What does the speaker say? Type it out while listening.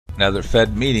another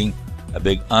Fed meeting, a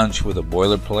big UNCH with a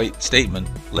boilerplate statement.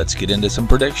 Let's get into some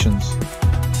predictions.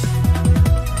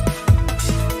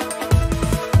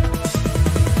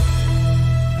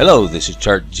 Hello, this is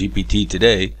Chart GPT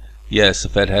today. Yes, the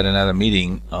Fed had another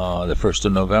meeting the 1st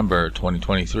of November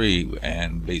 2023,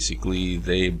 and basically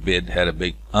they had a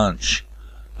big UNCH,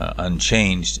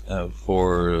 unchanged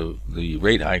for the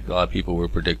rate hike. A lot of people were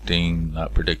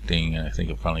not predicting, and I think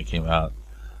it finally came out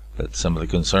that some of the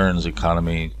concerns,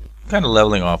 economy kind of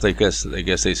leveling off. I guess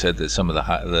they said that some of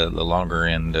the longer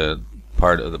end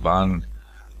part of the bond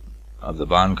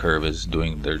curve is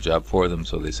doing their job for them,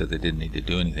 so they said they didn't need to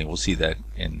do anything. We'll see that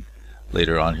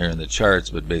later on here in the charts,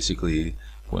 but basically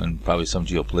when probably some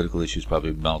geopolitical issues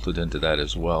probably melted into that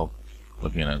as well,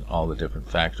 looking at all the different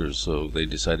factors. So they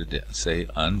decided to say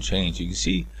unchanged. You can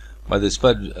see by this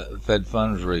Fed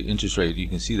funds rate, interest rate, you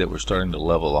can see that we're starting to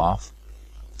level off.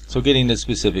 So getting to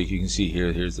specific, you can see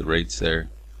here's the rates there,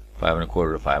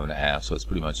 5.25 to 5.5, so it's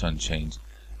pretty much unchanged,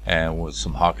 and with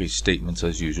some hawkish statements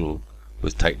as usual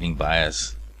with tightening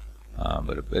bias,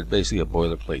 but basically a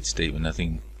boilerplate statement,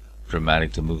 nothing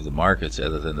dramatic to move the markets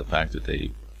other than the fact that they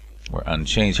were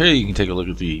unchanged. Here you can take a look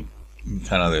at the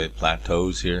kind of the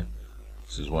plateaus here.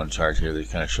 This is one chart here that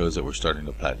kind of shows that we're starting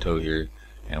to plateau here,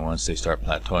 and once they start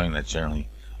plateauing, that generally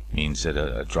means that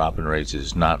a drop in rates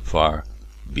is not far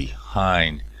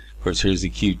behind. Of course, here's the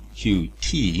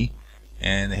QT,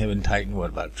 and they haven't tightened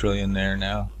about $1 trillion there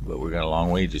now, but we've got a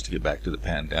long way just to get back to the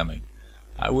pandemic.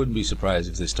 I wouldn't be surprised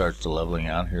if this starts to leveling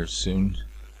out here soon.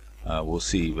 We'll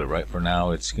see, but right for now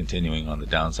it's continuing on the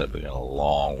downside. But got a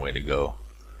long way to go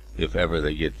if ever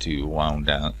they get to wind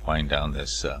down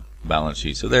this balance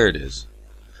sheet. So there it is.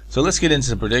 So let's get into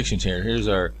some predictions here. Here's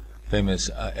our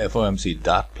famous FOMC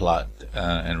dot plot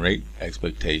and rate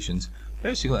expectations.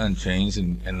 Basically unchanged,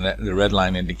 and the red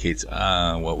line indicates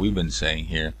what we've been saying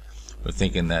here. We're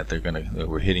thinking that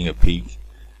we're hitting a peak,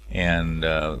 and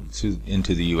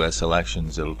into the U.S.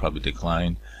 elections it'll probably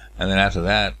decline, and then after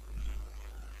that,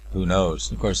 who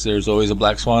knows? Of course, there's always a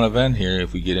black swan event here.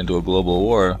 If we get into a global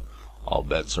war, all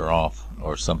bets are off,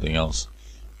 or something else.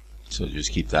 So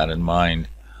just keep that in mind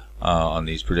on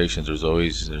these predictions.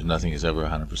 Nothing is ever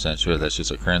 100% sure. That's just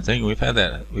a current thing. We've held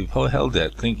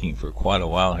that thinking for quite a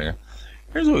while here.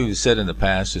 Here's what we've said in the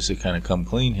past, just to kind of come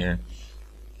clean here.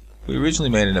 We originally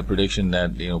made a prediction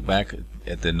that, back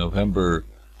at the November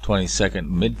 22nd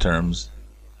midterms,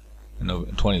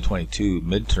 2022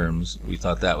 midterms, we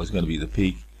thought that was going to be the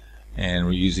peak, and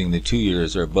we're using the 2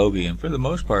 years as our bogey, and for the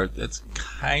most part that's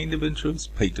kind of been true. It's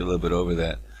peaked a little bit over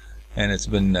that, and it's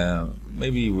been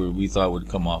maybe where we thought would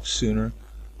come off sooner,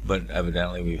 but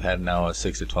evidently we've had now a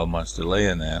 6 to 12 months delay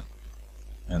in that,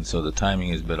 and so the timing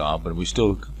is a bit off, but we're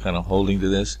still kind of holding to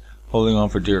this, holding on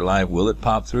for dear life. Will it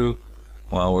pop through?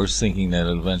 Well, we're thinking that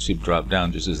it'll eventually drop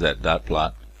down, just as that dot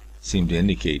plot seemed to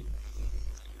indicate.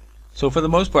 So for the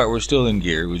most part, we're still in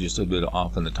gear. We're just a bit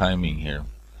off in the timing here,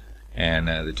 and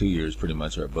the 2 years pretty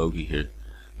much our bogey here.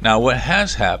 Now, what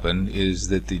has happened is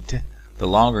that the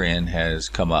longer end has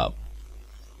come up,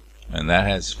 and that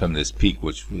has from this peak,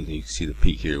 which you can see the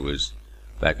peak here was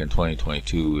back in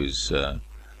 2022, is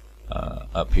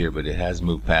up here, but it has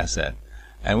moved past that,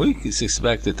 and we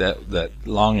suspect that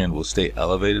long end will stay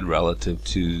elevated relative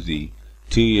to the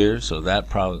 2 years. So that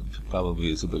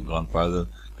probably is a bit gone farther.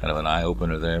 Kind of an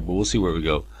eye-opener there, but we'll see where we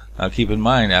go. Now keep in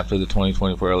mind, after the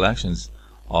 2024 elections,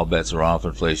 all bets are off.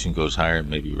 Inflation goes higher, and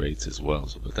maybe rates as well.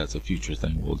 But that's a future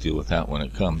thing. We'll deal with that when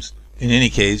it comes. In any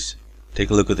case,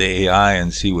 take a look at the AI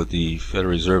and see what the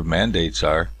Federal Reserve mandates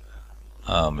are.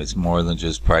 It's more than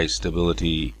just price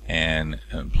stability and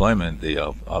employment. They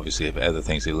obviously have other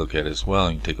things they look at as well.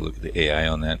 You can take a look at the AI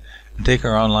on that, and take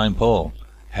our online poll.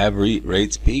 Have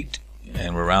rates peaked?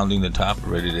 And we're rounding the top,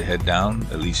 ready to head down,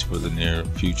 at least for the near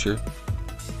future.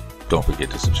 Don't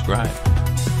forget to subscribe.